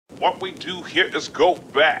What we do here is go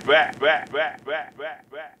back.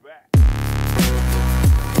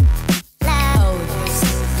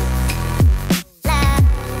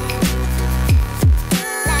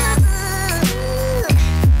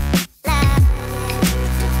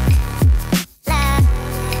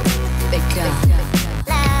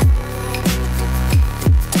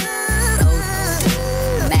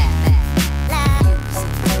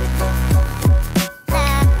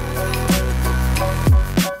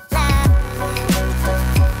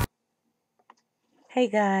 Hey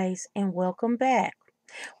guys, and welcome back.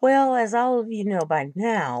 Well, as all of you know by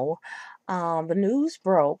now, the news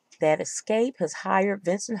broke that Xscape has hired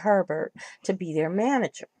Vincent Herbert to be their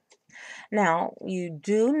manager. Now, you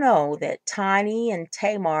do know that Tiny and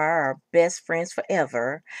Tamar are best friends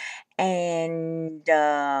forever, and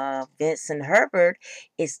Vincent Herbert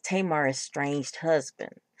is Tamar's estranged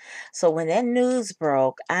husband. So when that news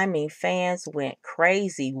broke, I mean, fans went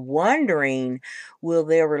crazy wondering, will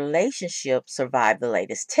their relationship survive the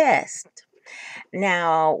latest test?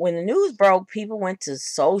 Now, when the news broke, people went to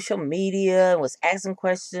social media and was asking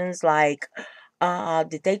questions like,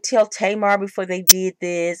 did they tell Tamar before they did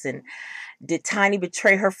this? And did Tiny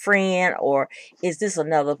betray her friend? Or is this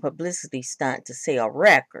another publicity stunt to sell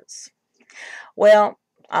records? Well,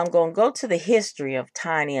 I'm going to go to the history of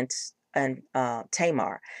Tiny and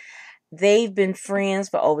Tamar. They've been friends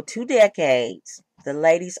for over 2 decades. The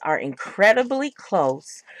ladies are incredibly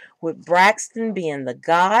close, with Braxton being the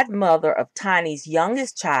godmother of Tiny's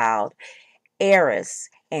youngest child, Eris,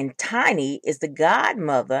 and Tiny is the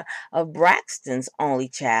godmother of Braxton's only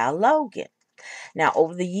child, Logan. Now,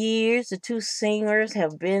 over the years, the two singers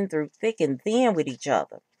have been through thick and thin with each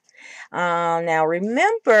other. Now,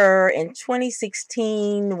 remember in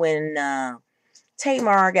 2016 when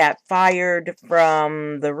Tamar got fired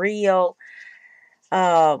from the Rio,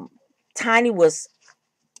 Tiny was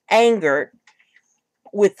angered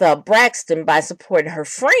with Braxton by supporting her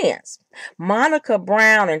friends. Monica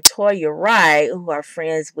Brown and Toya Wright, who are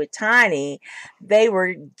friends with Tiny, they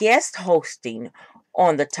were guest hosting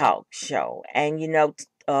on the talk show. And,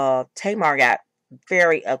 Tamar got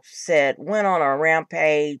very upset, went on a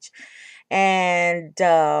rampage, and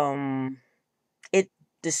it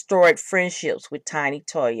destroyed friendships with Tiny,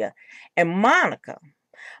 Toya, and Monica.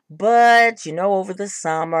 But, over the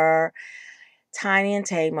summer, Tiny and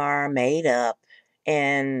Tamar made up,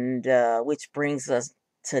 and which brings us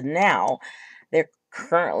to now. They're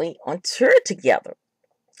currently on tour together.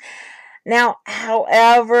 Now,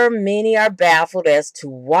 however, many are baffled as to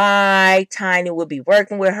why Tiny would be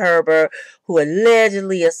working with Herbert, who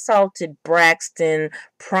allegedly assaulted Braxton,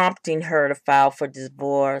 prompting her to file for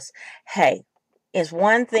divorce. Hey, it's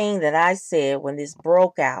one thing that I said when this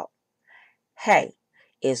broke out. Hey,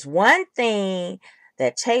 it's one thing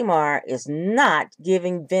that Tamar is not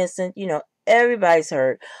giving Vincent, everybody's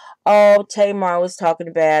heard. Oh, Tamar was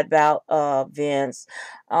talking bad about Vince.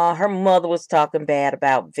 Her mother was talking bad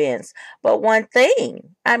about Vince. But one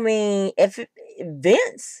thing, I mean, if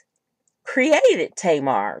Vince created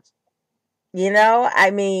Tamar,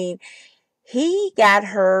 I mean, he got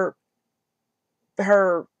her,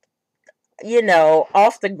 off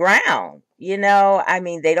the ground. I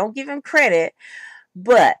mean, they don't give him credit,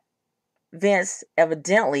 but Vince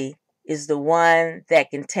evidently is the one that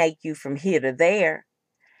can take you from here to there.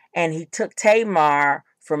 And he took Tamar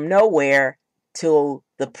from nowhere to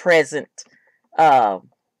the present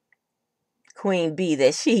queen bee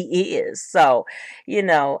that she is. So,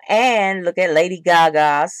 and look at Lady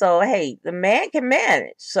Gaga. So, hey, the man can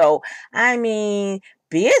manage. So, I mean,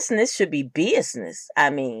 business should be business. I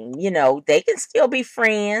mean, they can still be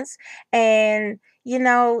friends. And,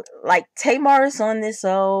 like Tamar's on this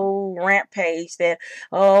old rampage that,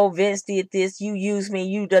 oh, Vince did this, you used me,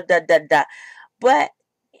 you da da da da. But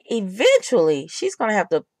eventually, she's going to have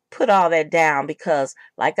to put all that down because,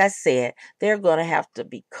 like I said, they're going to have to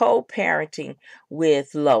be co-parenting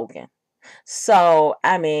with Logan. So,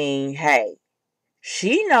 I mean, hey,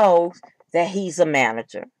 she knows that he's a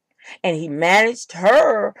manager. And he managed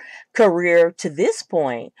her career to this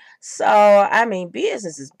point. So, I mean,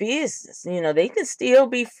 business is business. They can still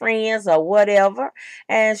be friends or whatever.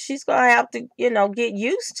 And she's going to have to, get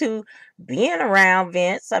used to being around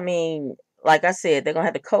Vince. I mean, like I said, they're going to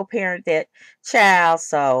have to co-parent that child.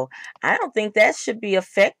 So, I don't think that should be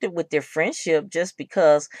affected with their friendship just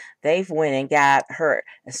because they've went and got her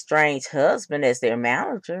estranged husband as their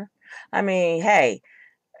manager. I mean, hey,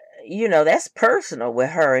 that's personal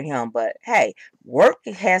with her and him. But hey, work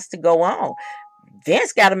has to go on.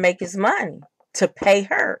 Vince got to make his money to pay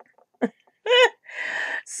her.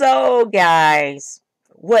 So, guys,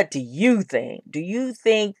 What do you think? Do you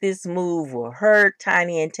think this move will hurt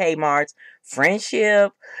Tiny and Tamar's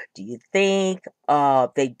friendship? Do you think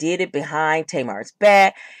they did it behind Tamar's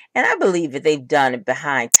back? And I believe if they've done it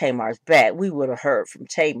behind Tamar's back, we would have heard from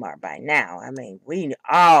Tamar by now. I mean, we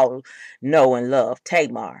all know and love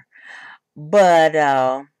Tamar.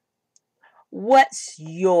 But what's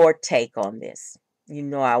your take on this? You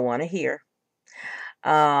know I want to hear.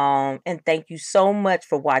 And thank you so much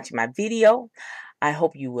for watching my video. I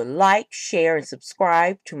hope you will like, share, and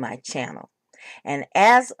subscribe to my channel. And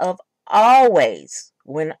as of always,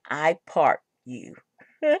 when I part you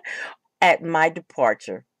at my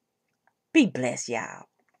departure, be blessed, y'all.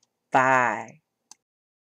 Bye.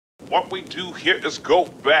 What we do here is go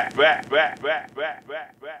back.